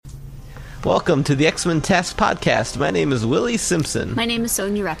Welcome to the X-Men TAS podcast. My name is Willie Simpson. My name is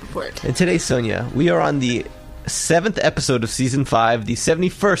Sonia Rappaport. And today, Sonia, we are on the 7th episode of Season 5, the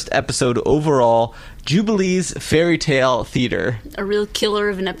 71st episode overall, Jubilee's Fairytale Theater. A real killer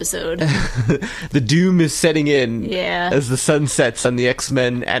of an episode. The doom is setting in as the sun sets on the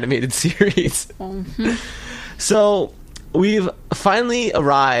X-Men animated series. Mm-hmm. So, we've finally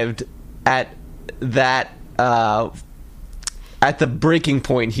arrived at that... at the breaking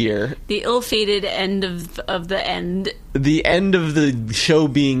point here. The ill-fated end of the end. The end of the show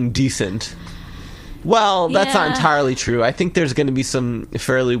being decent. Well, that's not entirely true. I think there's going to be some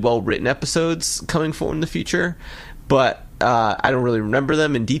fairly well-written episodes coming forward in the future, but I don't really remember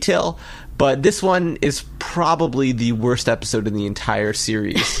them in detail. But this one is probably the worst episode in the entire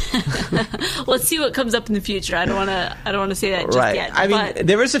series. Let's see what comes up in the future. I don't want to say that just yet. I mean,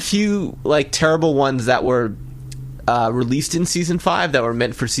 there was a few terrible ones that were released in Season 5 that were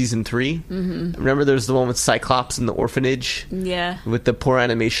meant for Season 3. Mm-hmm. Remember there was the one with Cyclops in the orphanage? Yeah. With the poor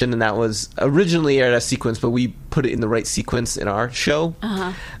animation, and that was originally aired as a sequence, but we put it in the right sequence in our show.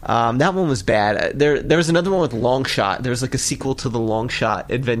 Uh-huh. That one was bad. There was another one with Longshot. There was a sequel to the Longshot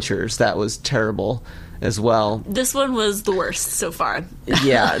Adventures that was terrible as well. This one was the worst so far.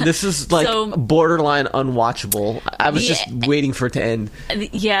 Yeah, this is borderline unwatchable. I was just waiting for it to end.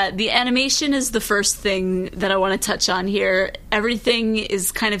 Yeah, the animation is the first thing that I want to touch on here. Everything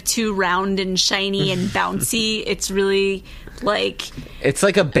is kind of too round and shiny and bouncy. It's really it's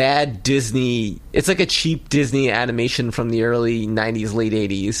like a bad Disney... It's like a cheap Disney animation from the early 90s, late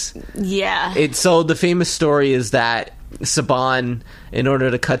 80s. Yeah. So the famous story is that Saban, in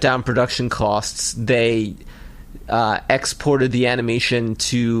order to cut down production costs, they exported the animation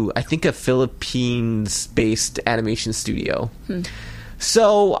to, I think, a Philippines-based animation studio.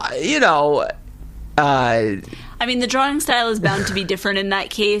 So, I mean, the drawing style is bound to be different in that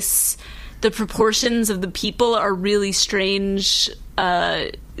case. The proportions of the people are really strange.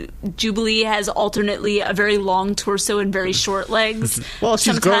 Jubilee has alternately a very long torso and very short legs. Well,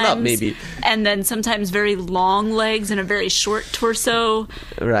 she's grown up, maybe. And then sometimes very long legs and a very short torso.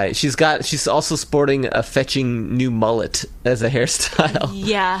 Right. She's also sporting a fetching new mullet as a hairstyle.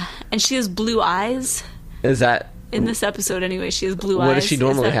 Yeah. And she has blue eyes. Is that... In this episode, anyway, she has blue eyes. What does she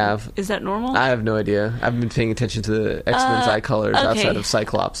normally have? Is that normal? I have no idea. I haven't been paying attention to the X-Men's eye colors outside of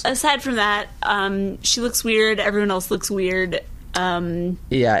Cyclops. Aside from that, she looks weird. Everyone else looks weird.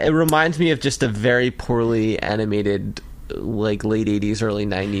 Yeah, it reminds me of just a very poorly animated, late 80s, early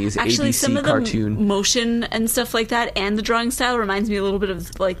 90s Actually, ABC some of cartoon. The motion and stuff like that, and the drawing style reminds me a little bit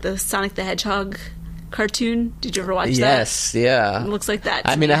of the Sonic the Hedgehog cartoon. Did you ever watch that? Yes, yeah. It looks like that.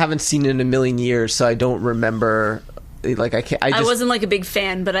 I mean, I haven't seen it in a million years, so I don't remember. I wasn't a big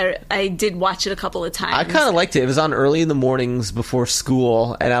fan, but I did watch it a couple of times. I kind of liked it. It was on early in the mornings before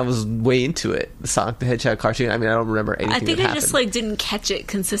school, and I was way into it. The Sonic the Hedgehog cartoon. I mean, I don't remember anything. I think that I just didn't catch it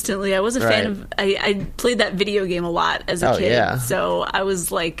consistently. I was a right. fan of. I played that video game a lot as a kid, yeah. So I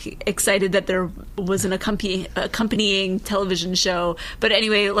was excited that there was an accompanying television show. But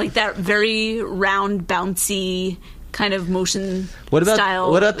anyway, that very round, bouncy kind of motion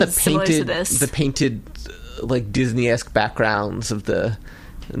style. What about the painted Disney-esque backgrounds of the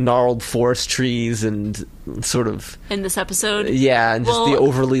gnarled forest trees and sort of... In this episode? Yeah, and just the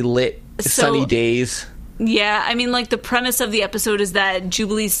overly lit sunny days. Yeah, I mean, the premise of the episode is that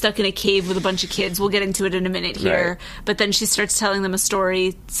Jubilee's stuck in a cave with a bunch of kids. We'll get into it in a minute here. Right. But then she starts telling them a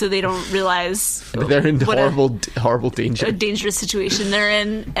story so they don't realize... They're in horrible danger. A dangerous situation they're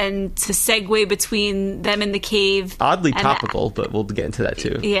in. And to segue between them in the cave... Oddly topical, but we'll get into that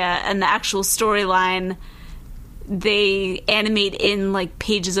too. Yeah, and the actual storyline... They animate in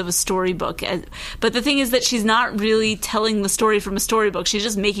pages of a storybook, but the thing is that she's not really telling the story from a storybook. She's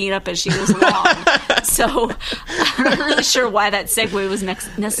just making it up as she goes along. So I'm not really sure why that segue was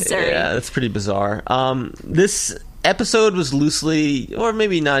necessary. Yeah, that's pretty bizarre. This episode was loosely, or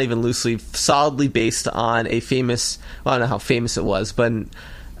maybe not even loosely, solidly based on a famous... Well, I don't know how famous it was, but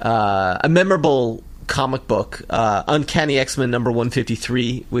a memorable comic book, Uncanny X-Men number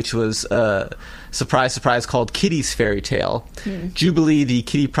 153, which was surprise surprise called Kitty's Fairytale. Jubilee, the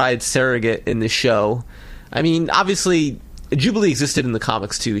Kitty Pryde surrogate in the show. I mean, obviously Jubilee existed in the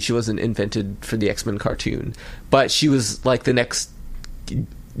comics too. She wasn't invented for the X-Men cartoon, but she was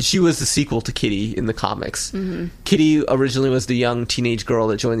she was the sequel to Kitty in the comics. Kitty originally was the young teenage girl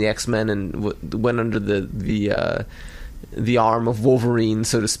that joined the X-Men and went under the arm of Wolverine,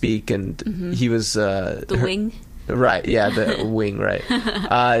 so to speak, and he was wing. Right, yeah, the wing, right.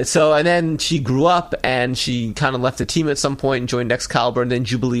 And then she grew up, and she kind of left the team at some point and joined Excalibur, and then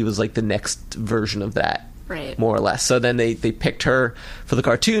Jubilee was the next version of that. Right. More or less. So then they picked her for the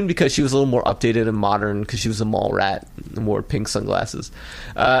cartoon because she was a little more updated and modern because she was a mall rat and wore pink sunglasses.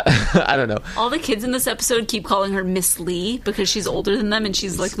 I don't know. All the kids in this episode keep calling her Miss Lee because she's older than them and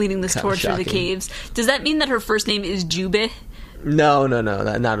she's like leading this tour through the caves. Does that mean that her first name is Jubilee? No, not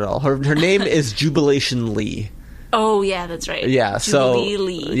at all. Her name is Jubilation Lee. Oh, yeah, that's right. Yeah, Jubilee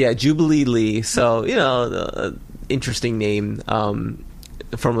Lee. Yeah, Jubilee Lee. So, interesting name.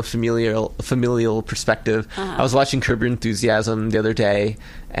 From a familial perspective. I was watching Curb Your Enthusiasm the other day,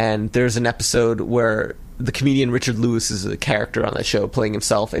 and there's an episode where the comedian Richard Lewis is a character on that show playing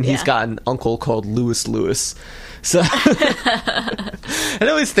himself, and he's got an uncle called Lewis. So I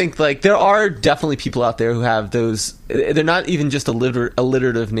always think, like, there are definitely people out there who have those. They're not even just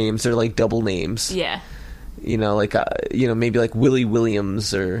alliterative names, they're like double names. Yeah. Like maybe like Willie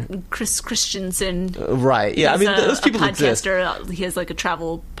Williams or Chris Christensen. Right. Yeah. He's those people exist. He has like a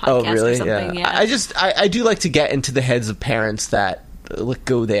travel podcast Oh, really? or something. Yeah. I do like to get into the heads of parents that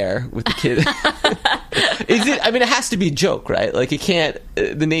go there with the kid. It has to be a joke, right? Like, it can't,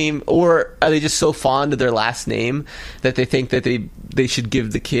 the name, or are they just so fond of their last name that they think that they should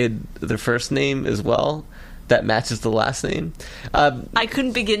give the kid their first name as well? That matches the last name. I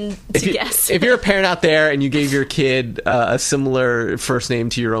couldn't begin to guess. If you're a parent out there and you gave your kid a similar first name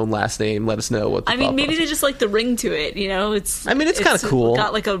to your own last name, let us know what the maybe they just like the ring to it, It's kind of cool.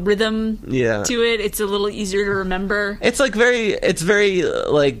 Got like a rhythm to it. It's a little easier to remember. It's very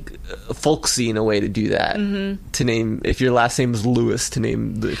like folksy in a way to do that. Mm-hmm. To name, if your last name is Lewis, to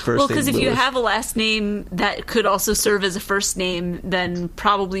name the first name. Well, because if you have a last name that could also serve as a first name, then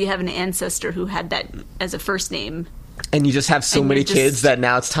probably you have an ancestor who had that as a first name. And you just have so many kids that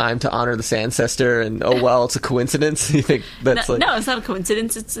now it's time to honor this ancestor, and it's a coincidence. You think that's no, it's not a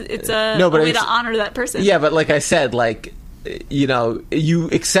coincidence. It's a way to honor that person. Yeah, but like I said, like, you want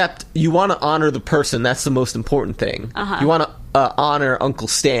to honor the person. That's the most important thing. You want to honor Uncle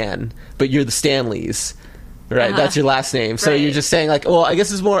Stan, but you're the Stanleys. Right, that's your last name. So you're just saying, like, well, I guess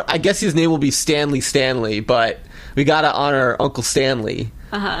his name will be Stanley, but we got to honor Uncle Stanley.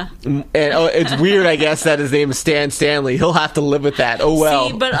 And it's weird, I guess, that his name is Stan Stanley. He'll have to live with that. Oh, well.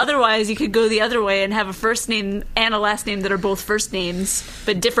 See, but otherwise, you could go the other way and have a first name and a last name that are both first names,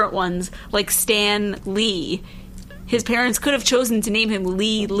 but different ones, like Stan Lee. His parents could have chosen to name him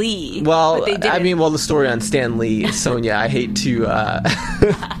Lee. Well, but they didn't. The story on Stan Lee, Sonia, I hate to...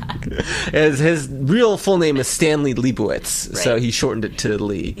 his real full name is Stanley Leibowitz, so he shortened it to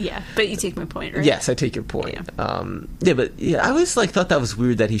Lee. Yeah, but you take my point, right? Yes, I take your point. Yeah. I always thought that was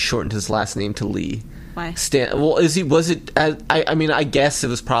weird that he shortened his last name to Lee. Why? Well, I guess it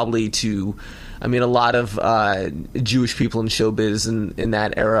was probably to... a lot of Jewish people in showbiz in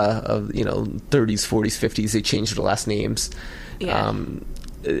that era of 30s, 40s, 50s, they changed their last names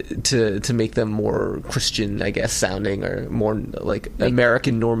to make them more Christian, I guess, sounding, or more like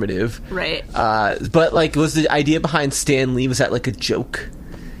American normative. Right. But like, was the idea behind Stan Lee, was that like a joke?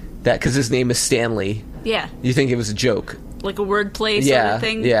 That because his name is Stanley? Yeah. You think it was a joke? Like a wordplay sort of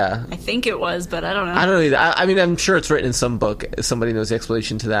thing? Yeah. I think it was, but I don't know. I don't know either. I'm sure it's written in some book. Somebody knows the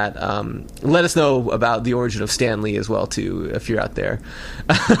explanation to that. Let us know about the origin of Stan Lee as well, too, if you're out there.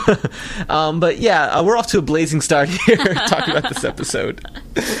 But yeah, we're off to a blazing start here talking about this episode.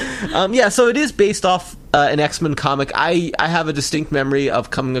 So it is based off an X-Men comic. I have a distinct memory of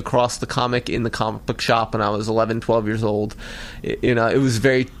coming across the comic in the comic book shop when I was 11, 12 years old.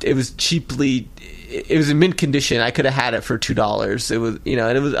 It was cheaply... It was in mint condition. I could have had it for $2. It was,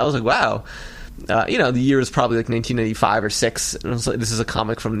 I was like, wow. The year was probably like 1995 or 6. And I was like, this is a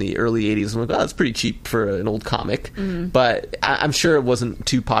comic from the early 80s. I'm like, oh, that's pretty cheap for an old comic. Mm-hmm. But I'm sure it wasn't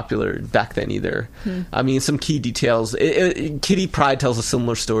too popular back then either. Mm-hmm. Some key details. Kitty Pryde tells a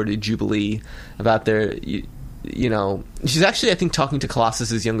similar story to Jubilee about their... she's actually, I think, talking to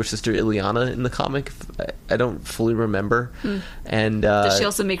Colossus's younger sister Ileana in the comic. I don't fully remember. And does she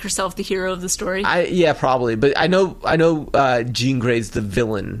also make herself the hero of the story? Yeah, probably. But I know Jean Grey's the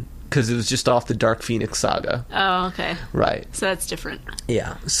villain because it was just off the Dark Phoenix saga. Oh, okay. Right. So that's different.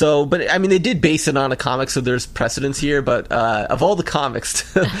 Yeah. So, but they did base it on a comic, so there's precedence here. But of all the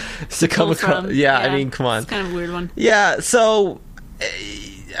comics to come across, come on, it's kind of a weird one. Yeah. So.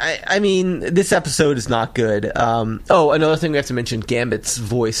 This episode is not good. Another thing we have to mention, Gambit's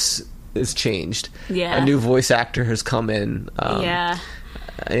voice is changed. Yeah. A new voice actor has come in.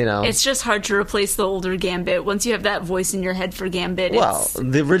 It's just hard to replace the older Gambit. Once you have that voice in your head for Gambit,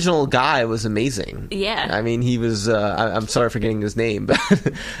 the original guy was amazing. Yeah. He was... I'm sorry for getting his name, but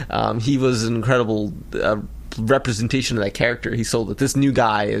he was an incredible representation of that character. He sold it. This new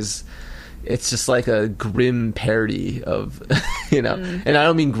guy is... it's just like a grim parody of, and I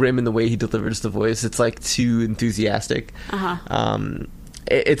don't mean grim in the way he delivers the voice. It's like too enthusiastic.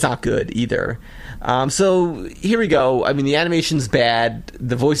 It's not good either. So here we go. I mean, the animation's bad.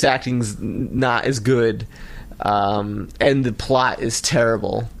 The voice acting's not as good. And the plot is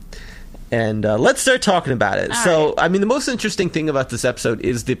terrible. And let's start talking about it. So, I mean, the most interesting thing about this episode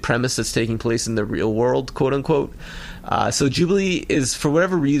is the premise that's taking place in the real world, quote unquote. So Jubilee is, for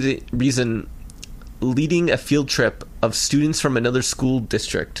whatever reason, leading a field trip of students from another school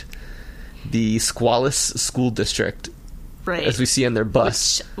district, the Squalus School District, right? As we see on their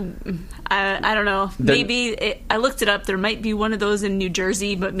bus. Which, I don't know. I looked it up. There might be one of those in New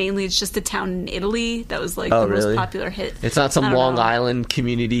Jersey, but mainly it's just a town in Italy that was like the most popular hit. It's not some Long Island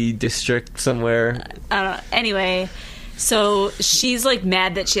community district somewhere. I don't know. Anyway, so she's like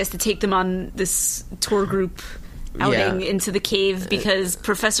mad that she has to take them on this tour group outing into the cave because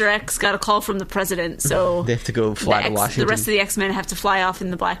Professor X got a call from the president, so they have to go fly to Washington. The rest of the X-Men have to fly off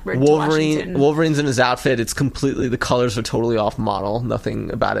in the Blackbird to Washington. Wolverine's in his outfit. It's completely, the colors are totally off model.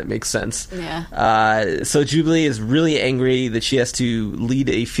 Nothing about it makes sense. Yeah. So Jubilee is really angry that she has to lead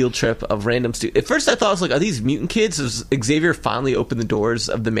a field trip of random students. At first I thought, I was like, are these mutant kids? Has Xavier finally opened the doors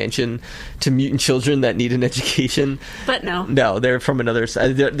of the mansion to mutant children that need an education? But no. No, they're from another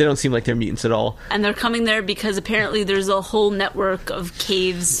side. They don't seem like they're mutants at all. And they're coming there because apparently there's a whole network of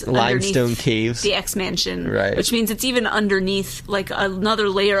caves, limestone caves, the X Mansion, right? Which means it's even underneath, like another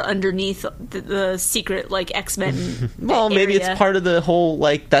layer underneath the secret, like X-Men. Well, maybe it's part of the whole,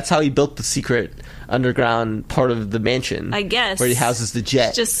 like that's how he built the secret underground part of the mansion, I guess, where he houses the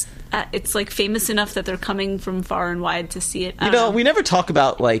jet. It's like famous enough that they're coming from far and wide to see it. You know, we never talk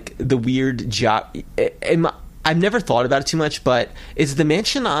about like the weird I've never thought about it too much, but is the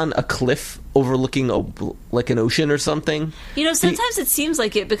mansion on a cliff overlooking like an ocean or something? You know, sometimes it seems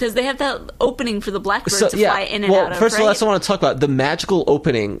like it because they have that opening for the Blackbird to fly in and out of. First of all, that's what I want to talk about. The magical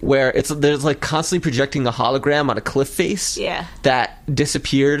opening where there's like constantly projecting a hologram on a cliff face that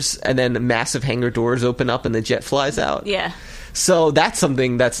disappears and then massive hangar doors open up and the jet flies out. Yeah. So that's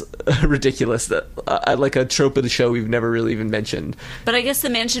something that's ridiculous, that like a trope of the show we've never really even mentioned. But I guess the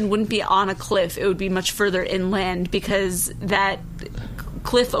mansion wouldn't be on a cliff. It would be much further inland because that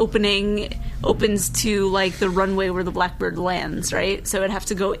cliff opening opens to like the runway where the Blackbird lands, right? So it'd have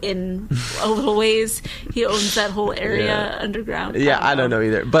to go in a little ways. He owns that whole area underground. Yeah, I don't know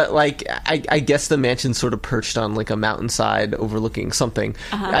either. But like, I guess the mansion's sort of perched on like a mountainside overlooking something.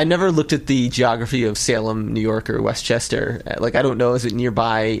 I never looked at the geography of Salem, New York, or Westchester. Like, I don't know, is it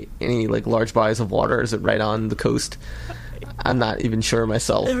nearby any like large bodies of water? Is it right on the coast? I'm not even sure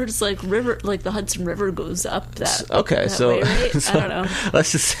myself. There's like river, like the Hudson River goes up that. Okay, that way, right? So I don't know.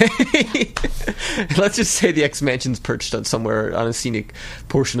 Let's just say the X Mansion's perched on somewhere on a scenic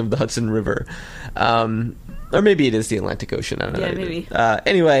portion of the Hudson River, or maybe it is the Atlantic Ocean. I don't know. Yeah, maybe.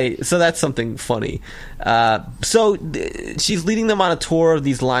 Anyway, so that's something funny. So she's leading them on a tour of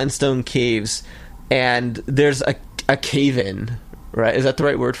these limestone caves, and there's a cave-in. Right? Is that the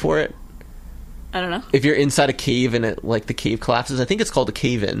right word for it? I don't know. If you're inside a cave and it, like the cave collapses, I think it's called a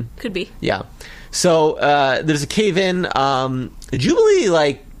cave-in. Could be. Yeah. So there's a cave-in. Jubilee,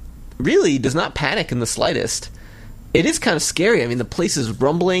 like, really does not panic in the slightest. It is kind of scary. I mean, the place is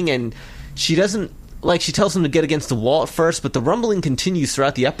rumbling, and she doesn't, like, she tells them to get against the wall at first, but the rumbling continues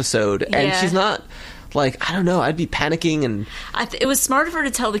throughout the episode, and she's not, like, I don't know, I'd be panicking. And it was smart of her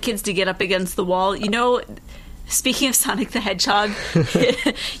to tell the kids to get up against the wall. You know, speaking of Sonic the Hedgehog,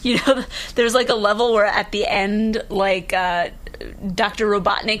 you know, there's like a level where at the end, like, Dr.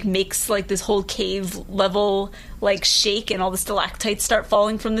 Robotnik makes like this whole cave level like shake and all the stalactites start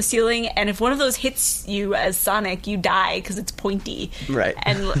falling from the ceiling, and if one of those hits you as Sonic, you die because it's pointy. Right.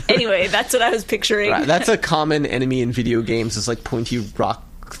 And anyway, that's what I was picturing. Right. That's a common enemy in video games, is like pointy rock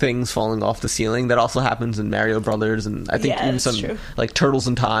things falling off the ceiling. That also happens in Mario Brothers, and I think even some like Turtles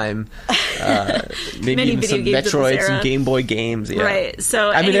in Time, maybe even some Metroids and Game Boy games. Yeah. Right. So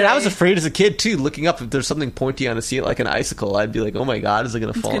I mean, and I was afraid as a kid too, looking up if there's something pointy on a ceiling, like an icicle. I'd be like, oh my god, is it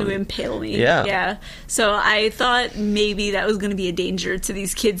going to fall? It's going to impale me. Yeah. So I thought maybe that was going to be a danger to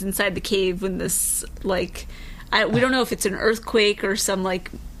these kids inside the cave when this, like, we don't know if it's an earthquake or some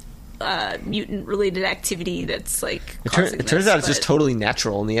like mutant related activity that's like it turns out it's just totally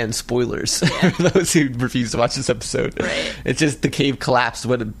natural in the end. Spoilers for those who refuse to watch this episode. Right. It's just the cave collapsed.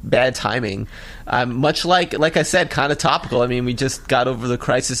 What a bad timing. Much like I said, kind of topical. I mean, we just got over the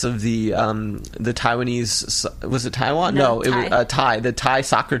crisis of the Taiwanese, was it Taiwan? No, it was the Thai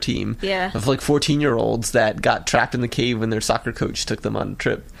soccer team of like 14-year-olds that got trapped in the cave when their soccer coach took them on a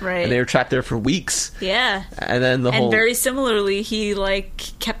trip. Right. And they were trapped there for weeks. Yeah. And then very similarly, he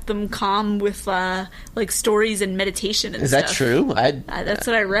like kept them calm with like stories and meditation and Is stuff. that true? That's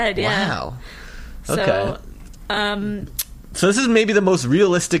what I read. Yeah. Wow. So, okay. So this is maybe the most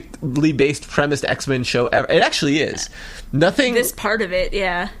realistically based premised X-Men show ever. It actually is. Nothing. This part of it,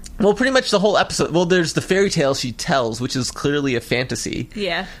 yeah. Well, pretty much the whole episode. Well, there's the fairy tale she tells, which is clearly a fantasy.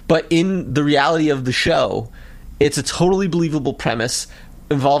 Yeah. But in the reality of the show, it's a totally believable premise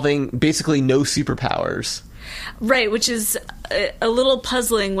involving basically no superpowers. Right, which is a little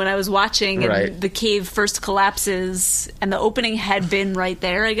puzzling when I was watching and the cave first collapses and the opening had been right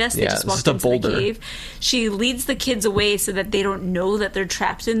there, I guess. They just walked into the cave. She leads the kids away so that they don't know that they're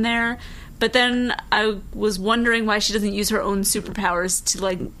trapped in there. But then I was wondering why she doesn't use her own superpowers to,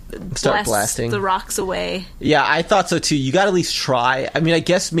 like, start blasting the rocks away. Yeah, I thought so, too. You got to at least try. I mean, I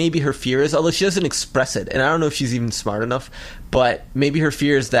guess maybe her fear is, although she doesn't express it, and I don't know if she's even smart enough, but maybe her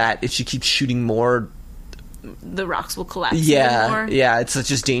fear is that if she keeps shooting more, the rocks will collapse even more. Yeah, it's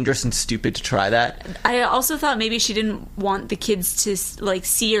just dangerous and stupid to try that. I also thought maybe she didn't want the kids to like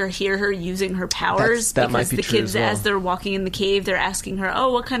see or hear her using her powers that might be the true kids, as well. as they're walking in the cave, they're asking her,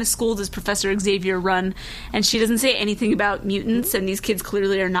 "Oh, what kind of school does Professor Xavier run?" And she doesn't say anything about mutants, and these kids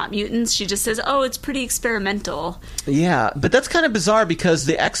clearly are not mutants. She just says, "Oh, it's pretty experimental." Yeah, but that's kind of bizarre because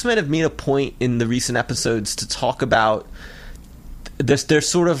the X-Men have made a point in the recent episodes to talk about they're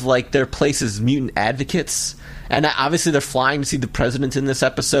sort of like their place as mutant advocates, and obviously they're flying to see the president in this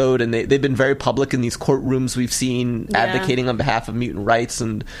episode, and they've been very public in these courtrooms we've seen advocating on behalf of mutant rights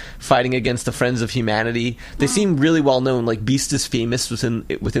and fighting against the Friends of Humanity. They seem really well known. Like Beast is famous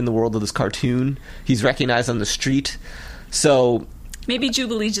within the world of this cartoon. He's recognized on the street. So maybe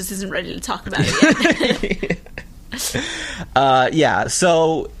Jubilee just isn't ready to talk about it yet.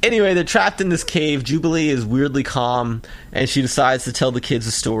 So anyway, they're trapped in this cave. Jubilee is weirdly calm, and she decides to tell the kids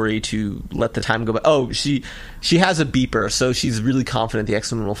a story to let the time go by. Oh, she has a beeper, so she's really confident the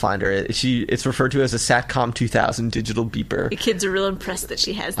X-Men will find her. It's referred to as a Satcom 2000 digital beeper. The kids are real impressed that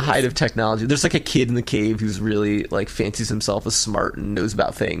she has this. Height of technology. There's like a kid in the cave who's really like fancies himself as smart and knows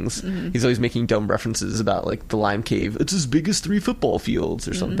about things. Mm-hmm. He's always making dumb references about like the Lime Cave. It's as big as 3 football fields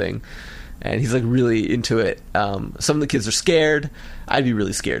or something. And he's like really into it. Some of the kids are scared. I'd be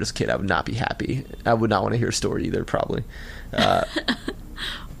really scared as a kid. I would not be happy. I would not want to hear a story either, probably.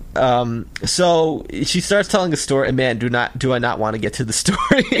 So she starts telling a story, and man, do I not want to get to the story.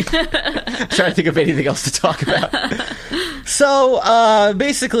 I'm trying to think of anything else to talk about. So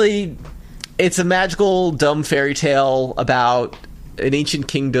basically, it's a magical, dumb fairy tale about an ancient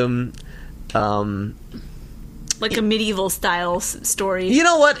kingdom. Like a medieval style story. You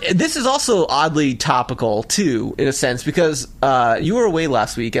know what? This is also oddly topical, too, in a sense, because you were away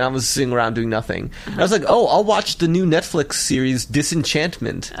last week and I was sitting around doing nothing. Uh-huh. I was like, I'll watch the new Netflix series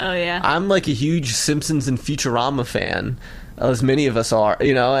Disenchantment. Oh, yeah. I'm like a huge Simpsons and Futurama fan, as many of us are,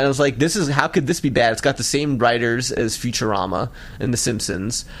 and I was like, how could this be bad? It's got the same writers as Futurama and The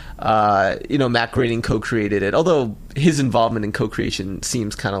Simpsons. Matt Groening co-created it, although his involvement in co-creation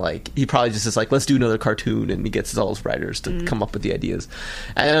seems kind of like he probably just is like, let's do another cartoon, and he gets all his writers to come up with the ideas.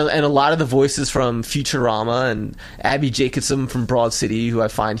 And a lot of the voices from Futurama and Abby Jacobson from Broad City, who I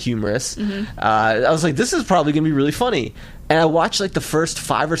find humorous. I was like, this is probably going to be really funny. And I watched like the first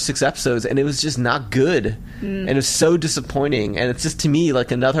 5 or 6 episodes, and it was just not good. And it was so disappointing. And it's just, to me,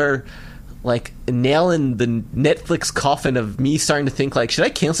 like another like nail in the Netflix coffin of me starting to think like, should I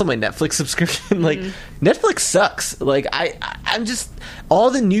cancel my Netflix subscription? Like Netflix sucks. Like I'm just, all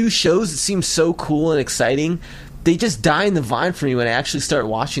the new shows that seem so cool and exciting, they just die in the vine for me when I actually start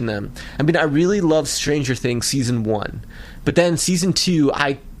watching them. I mean, I really love Stranger Things season 1, but then season 2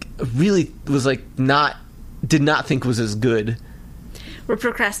 I really was like did not think was as good. We're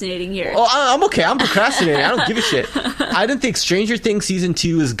procrastinating here. Oh, I'm okay. I'm procrastinating. I don't give a shit. I didn't think Stranger Things season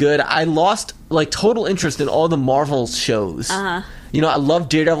 2 is good. I lost like total interest in all the Marvel shows. I loved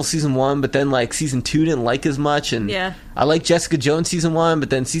Daredevil season 1, but then like season 2 didn't like as much, and I liked Jessica Jones season 1, but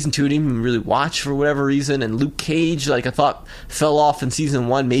then season 2 I didn't even really watch for whatever reason. And Luke Cage, like I thought fell off in season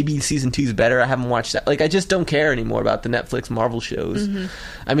 1. Maybe season 2 is better. I haven't watched that. Like I just don't care anymore about the Netflix Marvel shows.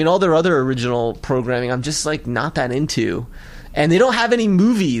 I mean, all their other original programming, I'm just like not that into. And they don't have any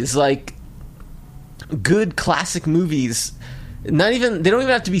movies, like good classic movies. They don't even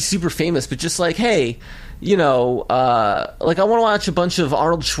have to be super famous, but just like, hey, like I want to watch a bunch of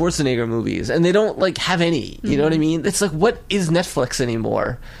Arnold Schwarzenegger movies, and they don't like have any. You know what I mean? It's like, what is Netflix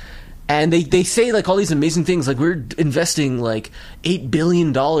anymore? And they say like all these amazing things, like we're investing like $8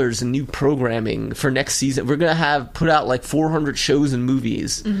 billion in new programming for next season. We're gonna put out like 400 shows and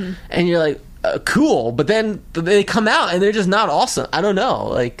movies, and you're like, cool, but then they come out and they're just not awesome. I don't know.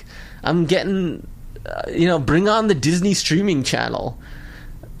 Like I'm getting, bring on the Disney streaming channel.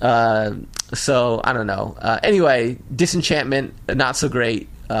 So I don't know. Anyway, Disenchantment, not so great.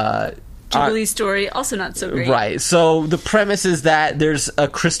 Jubilee story, also not so great. Right. So the premise is that there's a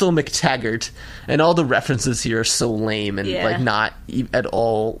Crystal McTaggart, and all the references here are so lame and like not at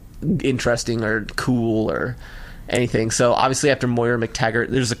all interesting or cool or anything. So obviously after Moira McTaggart,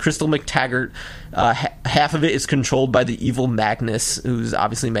 there's a Crystal McTaggart. Half of it is controlled by the evil Magnus, who's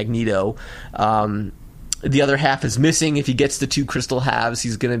obviously Magneto. The other half is missing. If he gets the 2 crystal halves,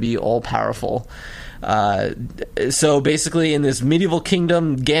 he's going to be all powerful. So basically in this medieval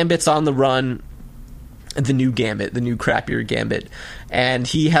kingdom, Gambit's on the run. The new Gambit, the new crappier Gambit. And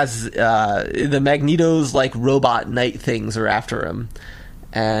he has the Magneto's like robot knight things are after him.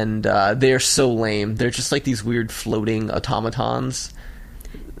 And they're so lame. They're just like these weird floating automatons.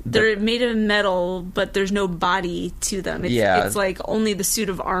 They're made of metal, but there's no body to them. It's like only the suit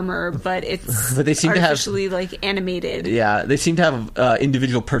of armor, but it's but they seem artificially to have, like animated. Yeah, they seem to have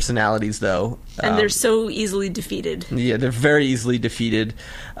individual personalities, though. And they're so easily defeated. Yeah, they're very easily defeated.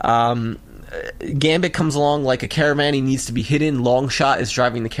 Gambit comes along like a caravan. He needs to be hidden. Longshot is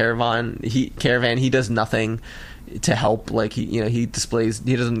driving the caravan. He does nothing to help. Like he displays,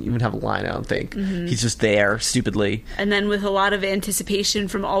 he doesn't even have a line, I don't think. He's just there stupidly. And then with a lot of anticipation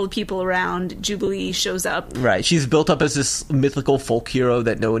from all the people around, Jubilee shows up. Right, she's built up as this mythical folk hero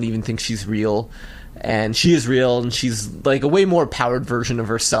that no one even thinks she's real, and she is real, and she's like a way more powered version of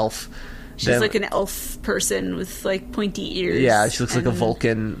herself. She's like an elf person with like pointy ears. Yeah, she looks like a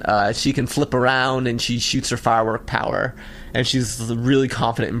Vulcan. She can flip around, and she shoots her firework power, and she's really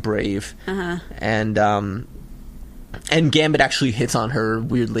confident and brave. And Gambit actually hits on her,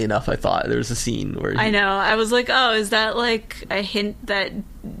 weirdly enough, I thought. There was a scene where... I know. I was like, oh, is that like a hint that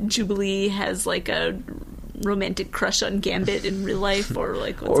Jubilee has like a romantic crush on Gambit in real life? Or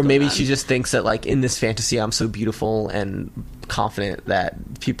like what's or maybe going on? She just thinks that like in this fantasy I'm so beautiful and confident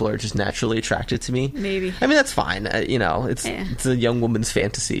that people are just naturally attracted to me. Maybe. I mean, that's fine. It's a young woman's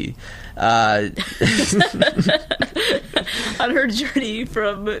fantasy. On her journey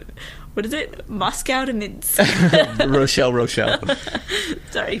from... What is it? Moscow to Minsk. Rochelle.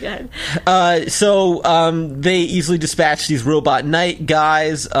 Sorry, go ahead. So they easily dispatch these robot knight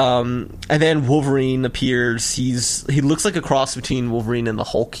guys, and then Wolverine appears. He looks like a cross between Wolverine and the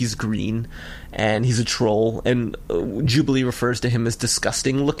Hulk. He's green, and he's a troll, and Jubilee refers to him as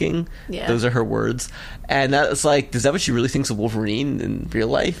disgusting looking. Yeah. Those are her words. And that's like, is that what she really thinks of Wolverine in real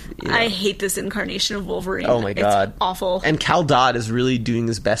life? I hate this incarnation of Wolverine. Oh my god. It's awful. And Cal Dodd is really doing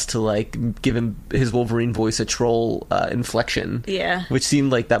his best to like give him his Wolverine voice a troll inflection. Yeah. Which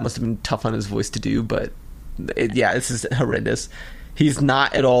seemed like that must have been tough on his voice to do, but this is horrendous. He's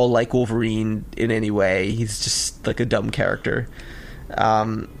not at all like Wolverine in any way. He's just like a dumb character.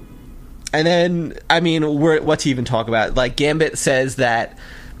 And then, I mean, what to even talk about? Like, Gambit says that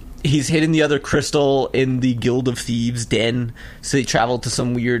he's hidden the other crystal in the Guild of Thieves den, so they travel to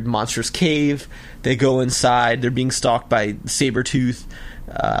some weird monstrous cave. They go inside. They're being stalked by Sabretooth.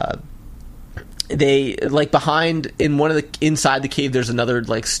 They, like, inside the cave, there's another,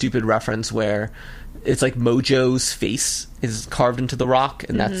 like, stupid reference where it's like Mojo's face is carved into the rock,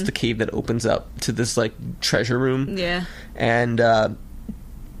 and that's the cave that opens up to this, like, treasure room. Yeah. And,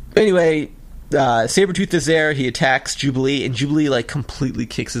 anyway, Sabretooth is there. He attacks Jubilee, and Jubilee like completely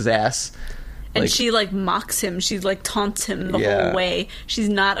kicks his ass. And she like mocks him. She like taunts him the whole way. She's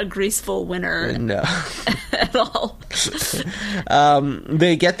not a graceful winner. No. At all.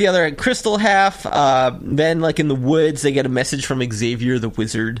 They get the other crystal half. Then like in the woods, they get a message from Xavier the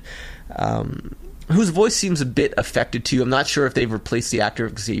Wizard, whose voice seems a bit affected too. I'm not sure if they've replaced the actor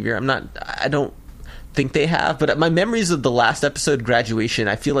of Xavier. I don't think they have, but my memories of the last episode, Graduation,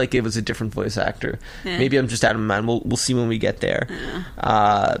 I feel like it was a different voice actor. Maybe I'm just out of my mind. We'll see when we get there.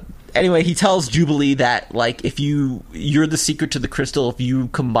 Anyway, he tells Jubilee that like if you're the secret to the crystal, if you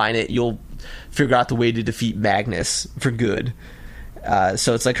combine it, you'll figure out the way to defeat Magnus for good.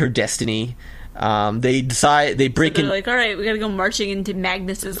 So it's like her destiny. They break in. Like, all right, we gotta go marching into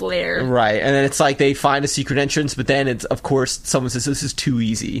Magnus's lair. Right, and then it's like they find a secret entrance, but then it's, of course, someone says this is too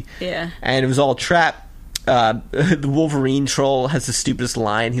easy. Yeah. And it was all a trap. The Wolverine troll has the stupidest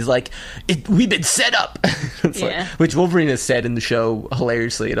line. He's like, we've been set up. Like, which Wolverine has said in the show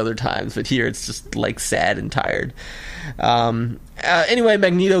hilariously at other times, but here it's just like sad and tired. Anyway,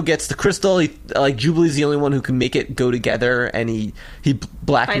 Magneto gets the crystal. Jubilee's the only one who can make it go together, and he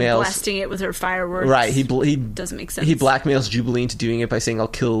blackmails by blasting it with her fireworks. Right, he doesn't make sense. He blackmails Jubilee into doing it by saying, "I'll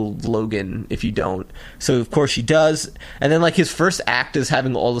kill Logan if you don't." So of course she does, and then like his first act is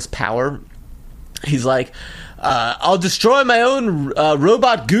having all this power. He's like, I'll destroy my own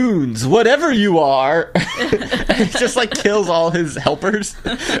robot goons, whatever you are. And he just like kills all his helpers.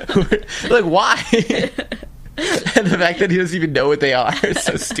 Like, why? And the fact that he doesn't even know what they are is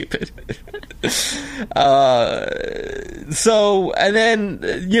so stupid. So, and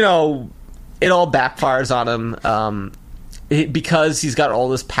then, you know, it all backfires on him. Because he's got all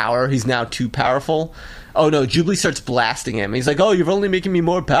this power, he's now too powerful. Oh no, Jubilee starts blasting him. He's like, oh, you're only making me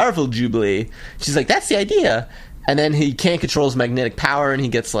more powerful, Jubilee. She's like, that's the idea. And then he can't control his magnetic power, and he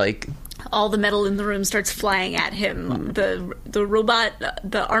gets like... all the metal in the room starts flying at him. The robot,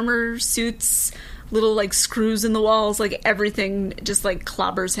 the armor suits, little like screws in the walls, like everything just like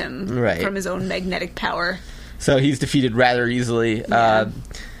clobbers him from his own magnetic power. So he's defeated rather easily. Yeah.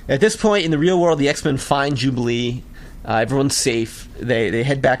 At this point in the real world, the X-Men find Jubilee. Everyone's safe. They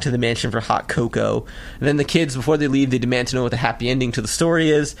head back to the mansion for hot cocoa. And then the kids, before they leave, they demand to know what the happy ending to the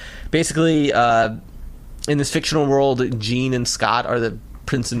story is. Basically, in this fictional world, Jean and Scott are the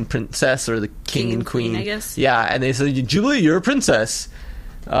prince and princess, or the king and queen, I guess. Yeah, and they say, Jubilee, you're a princess.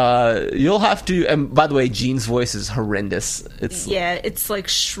 You'll have to... And by the way, Jean's voice is horrendous. It's like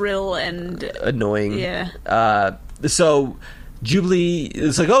shrill and... annoying. Yeah. So... Jubilee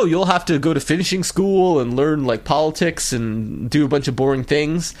is like, oh, you'll have to go to finishing school and learn, like, politics and do a bunch of boring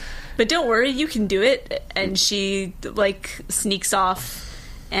things. But don't worry, you can do it. And she, like, sneaks off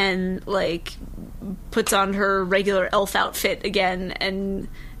and, like, puts on her regular elf outfit again and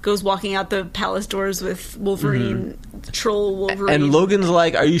goes walking out the palace doors with Wolverine, troll Wolverine. And Logan's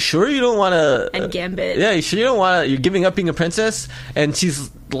like, are you sure you don't want to... And Gambit. Yeah, you sure you don't want to... You're giving up being a princess? And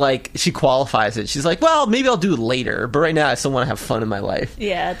she's like, she qualifies it. She's like, well, maybe I'll do it later, but right now I still want to have fun in my life.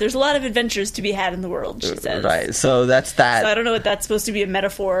 Yeah, there's a lot of adventures to be had in the world, she says. Right, so that's that. So I don't know what that's supposed to be a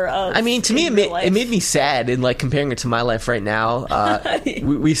metaphor of. I mean, to me, it made me sad in, like, comparing it to my life right now.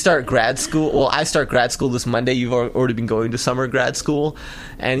 We start grad school. Well, I start grad school this Monday. You've already been going to summer grad school.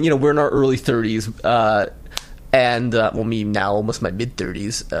 And, you know, we're in our early 30s. And, well, me now, almost my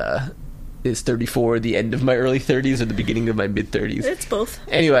mid-30s. Is 34 the end of my early 30s or the beginning of my mid-30s? It's both.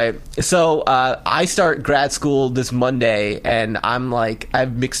 Anyway, so I start grad school this Monday, and I'm like, I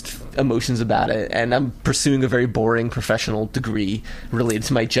have mixed emotions about it, and I'm pursuing a very boring professional degree related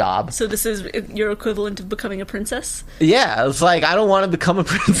to my job. So this is your equivalent of becoming a princess? Yeah, it's like, I don't want to become a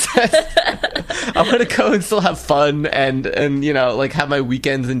princess. I want to go and still have fun and you know, like, have my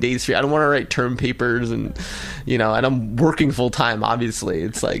weekends and days free. I don't want to write term papers and, you know, and I'm working full time, obviously.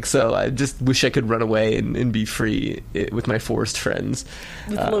 It's like, so I just wish I could run away and be free with my forest friends.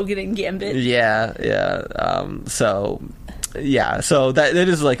 With Logan and Gambit. Yeah. So that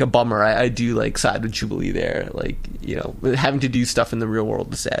is like a bummer. I do like side with Jubilee there. Like, you know, having to do stuff in the real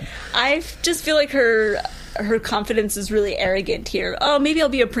world is sad. I just feel like her confidence is really arrogant here. Oh, maybe I'll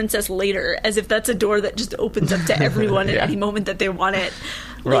be a princess later, as if that's a door that just opens up to everyone at any moment that they want it.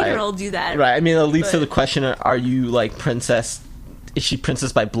 Later I'll do that. Right. I mean, it leads to the question, are you like princess? Is she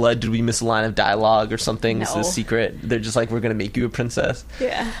princess by blood? Did we miss a line of dialogue or something? No. Is this a secret? They're just like, we're going to make you a princess.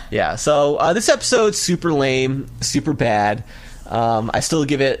 Yeah. So this episode's super lame, super bad. I still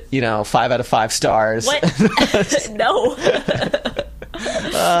give it, 5 out of 5 stars. What? No.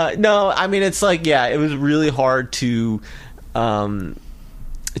 No, I mean, it's like, it was really hard to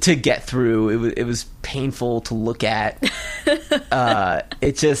get through. It was painful to look at.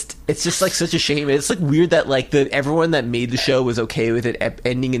 It's just like such a shame. It's like weird that like everyone that made the show was okay with it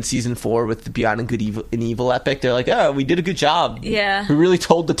ending in season 4 with the Beyond Good and Evil epic. They're like, oh, we did a good job. Yeah, we really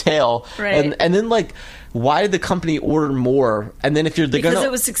told the tale. Right. And then like, why did the company order more? And then if because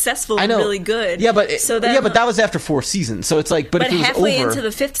it was successful and really good. Yeah, but that was after 4 seasons. So it's like, but if it was halfway over, into the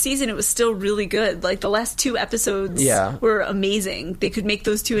 5th season, it was still really good. Like the last 2 episodes were amazing. They could make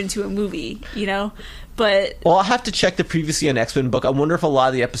those 2 into a movie, But I'll have to check the previously on X-Men book. I wonder if a lot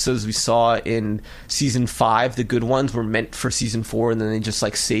of the episodes we saw in season 5, the good ones, were meant for season 4, and then they just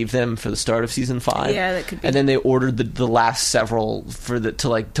like saved them for the start of season 5. Yeah, that could be. And then they ordered the last several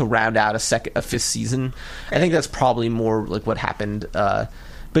to round out a 5th season. Right. I think that's probably more like what happened.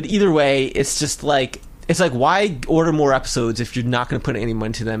 But either way, it's just like why order more episodes if you're not going to put any money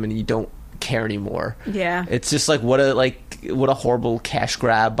into them and you don't care anymore? Yeah, it's just like what a horrible cash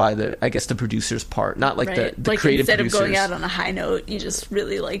grab by the producer's part, not like the creative instead producers. Of going out on a high note, you just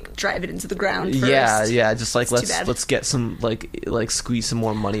really like drive it into the ground first. Yeah, just like let's get some like squeeze some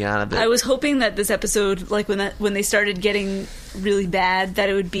more money out of it. I was hoping that this episode, like when they started getting really bad, that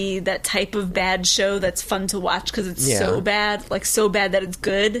it would be that type of bad show that's fun to watch because it's so bad, like so bad that it's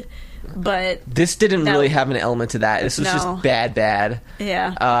good. But this didn't really have an element to that. This was just bad. Yeah.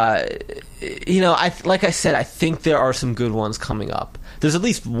 Like I said, I think there are some good ones coming up. There's at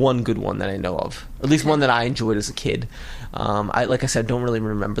least one good one that I know of. At least one that I enjoyed as a kid. Like I said, don't really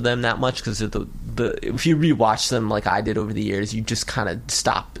remember them that much because if you rewatch them like I did over the years, you just kind of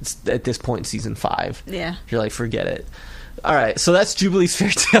stop at this point in season 5. Yeah. You're like, forget it. All right, so that's Jubilee's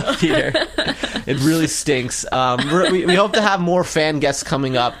Fairytale Theater. It really stinks. We hope to have more fan guests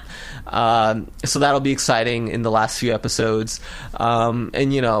coming up. So that'll be exciting in the last few episodes. We have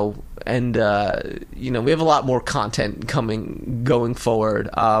a lot more content going forward.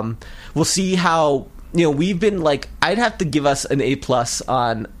 We'll see how, we've been like, I'd have to give us an A+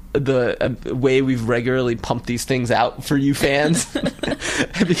 on the way we've regularly pumped these things out for you fans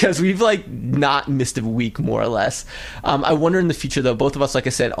because we've like not missed a week more or less. I wonder in the future though, both of us, like I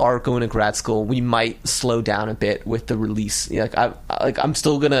said, are going to grad school. We might slow down a bit with the release. I'm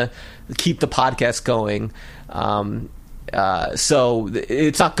still gonna keep the podcast going. So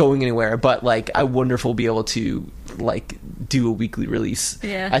it's not going anywhere, but like I wonder if we'll be able to like do a weekly release.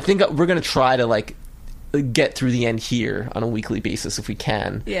 Yeah. I think we're gonna try to like get through the end here on a weekly basis if we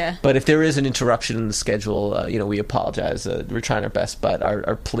can. Yeah. But if there is an interruption in the schedule, we apologize. We're trying our best, but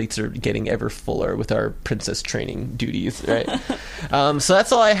our plates are getting ever fuller with our princess training duties, right? So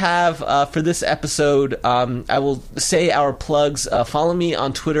that's all I have for this episode. I will say our plugs. Follow me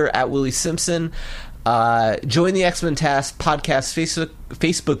on Twitter at Willie Simpson. Join the X-Men TAS podcast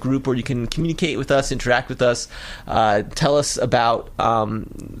Facebook group where you can communicate with us, interact with us, tell us about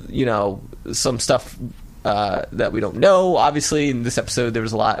some stuff that we don't know. Obviously, in this episode, there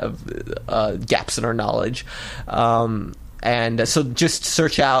was a lot of gaps in our knowledge. And so just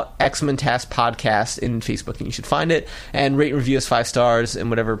search out X-Men TAS Podcast in Facebook and you should find it. And rate and review us 5 stars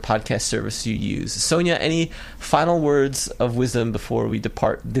in whatever podcast service you use. Sonia, any final words of wisdom before we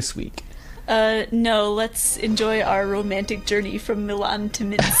depart this week? No, let's enjoy our romantic journey from Milan to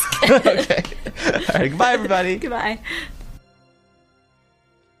Minsk. Okay. All right, goodbye, everybody. Goodbye.